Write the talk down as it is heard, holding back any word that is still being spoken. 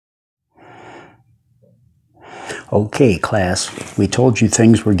Okay, class, we told you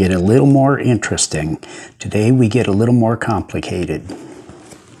things were getting a little more interesting. Today we get a little more complicated.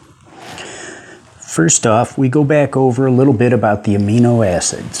 First off, we go back over a little bit about the amino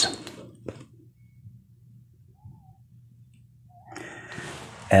acids.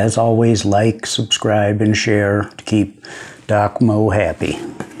 As always, like, subscribe, and share to keep Doc Mo happy.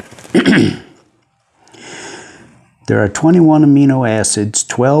 There are 21 amino acids,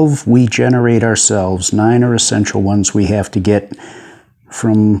 12 we generate ourselves, 9 are essential ones we have to get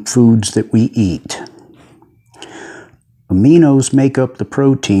from foods that we eat. Aminos make up the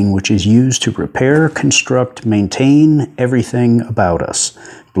protein which is used to repair, construct, maintain everything about us.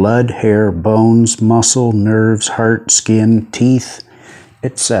 Blood, hair, bones, muscle, nerves, heart, skin, teeth,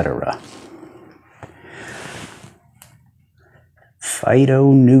 etc.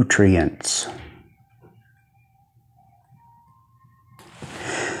 Phytonutrients.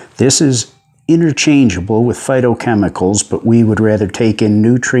 This is interchangeable with phytochemicals, but we would rather take in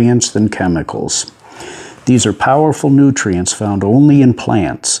nutrients than chemicals. These are powerful nutrients found only in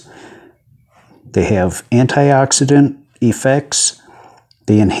plants. They have antioxidant effects,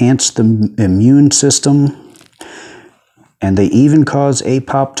 they enhance the immune system, and they even cause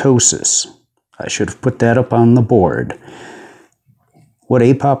apoptosis. I should have put that up on the board. What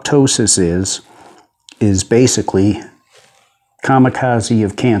apoptosis is basically kamikaze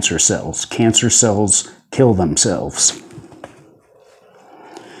of cancer cells. Cancer cells kill themselves.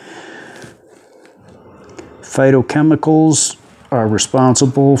 Phytochemicals are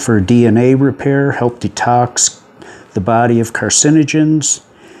responsible for DNA repair, help detox the body of carcinogens.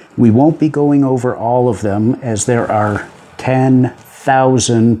 We won't be going over all of them as there are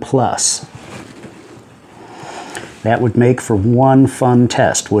 10,000 plus. That would make for one fun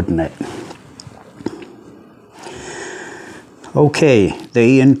test, wouldn't it? Okay,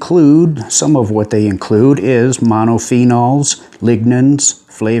 they include, some of what they include is monophenols, lignans,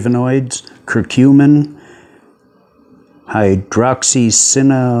 flavonoids, curcumin,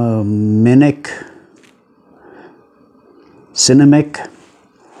 hydroxycinnamic.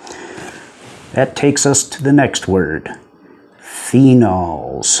 That takes us to the next word,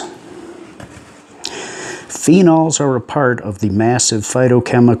 phenols. Phenols are a part of the massive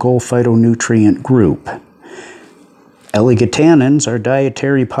phytochemical phytonutrient group. Elegantannins are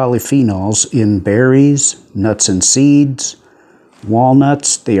dietary polyphenols in berries, nuts and seeds,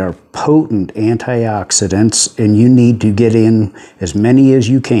 walnuts. They are potent antioxidants, and you need to get in as many as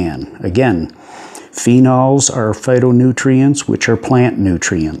you can. Again, phenols are phytonutrients, which are plant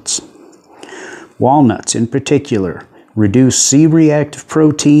nutrients. Walnuts, in particular, reduce C-reactive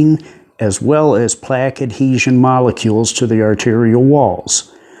protein as well as plaque adhesion molecules to the arterial walls.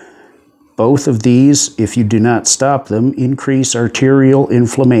 Both of these, if you do not stop them, increase arterial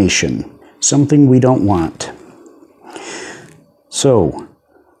inflammation, something we don't want. So,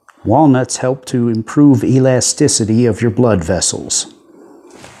 walnuts help to improve elasticity of your blood vessels.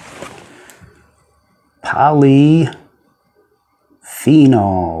 Polyphenols.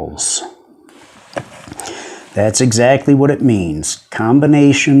 That's exactly what it means.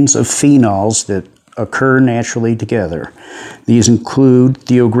 Combinations of phenols that occur naturally together. These include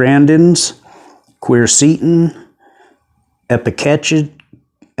thioglykans, quercetin, epicatechin,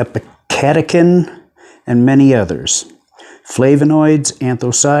 and many others. Flavonoids,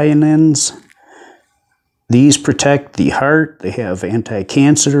 anthocyanins. These protect the heart. They have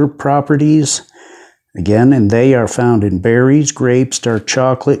anti-cancer properties. Again, and they are found in berries, grapes, dark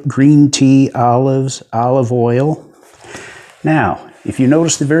chocolate, green tea, olives, olive oil. Now, if you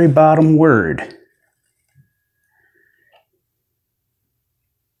notice the very bottom word,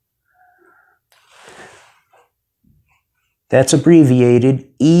 that's abbreviated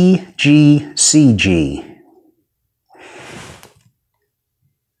EGCG.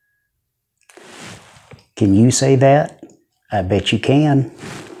 Can you say that? I bet you can.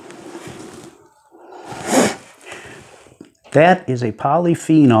 That is a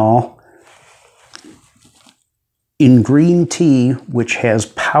polyphenol in green tea which has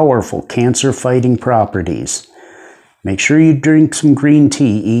powerful cancer-fighting properties. Make sure you drink some green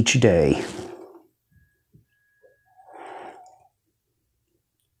tea each day.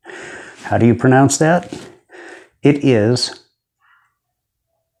 How do you pronounce that? It is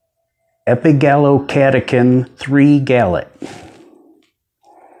epigallocatechin 3-gallate.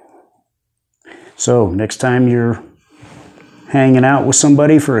 So, next time you're hanging out with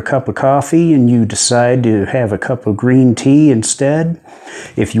somebody for a cup of coffee and you decide to have a cup of green tea instead,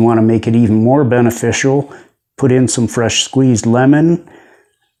 if you want to make it even more beneficial, put in some fresh squeezed lemon,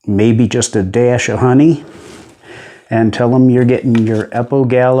 maybe just a dash of honey, and tell them you're getting your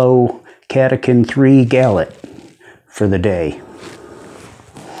epigallocatechin 3-gallate. for the day.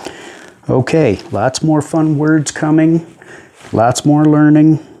 Okay, lots more fun words coming, lots more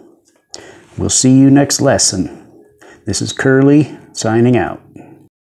learning. We'll see you next lesson. This is Curly signing out.